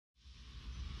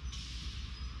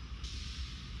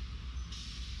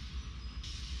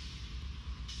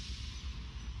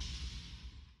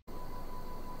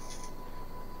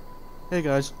Hey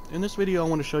guys, in this video I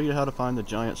want to show you how to find the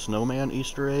giant snowman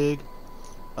Easter egg.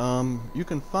 You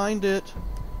can find it,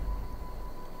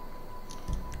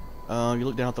 you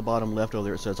look down at the bottom left over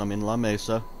there, it says I'm in La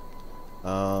Mesa.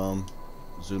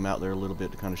 Zoom out there a little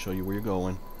bit to kind of show you where you're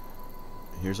going.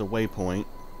 Here's a waypoint.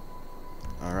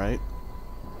 Alright.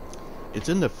 It's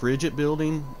in the Frigid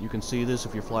building. You can see this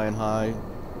if you're flying high.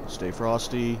 Stay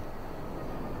frosty.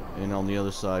 And on the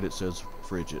other side it says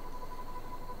Frigid.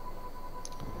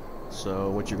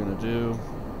 So what you're going to do,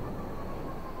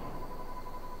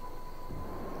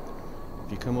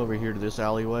 if you come over here to this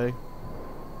alleyway,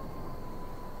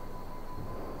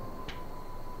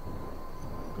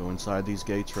 go inside these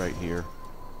gates right here.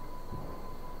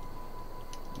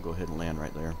 Go ahead and land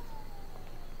right there.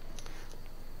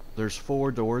 There's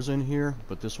 4 doors in here,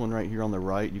 but this one right here on the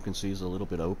right you can see is a little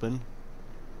bit open.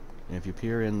 And if you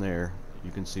peer in there,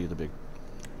 you can see the big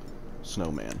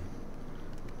snowman.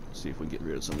 See if we can get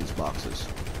rid of some of these boxes.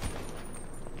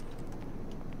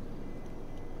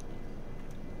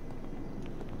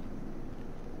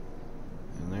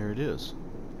 And there it is.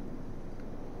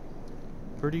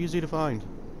 Pretty easy to find.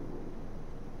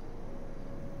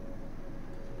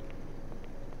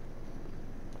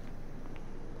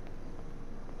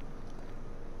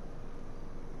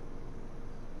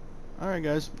 Alright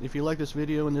guys, if you like this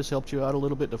video and this helped you out a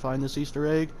little bit to find this Easter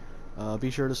egg,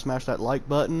 be sure to smash that like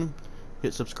button.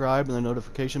 Hit subscribe and the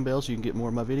notification bell so you can get more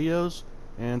of my videos,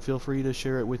 and feel free to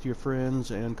share it with your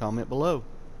friends and comment below.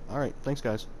 Alright, thanks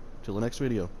guys. Till the next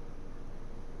video.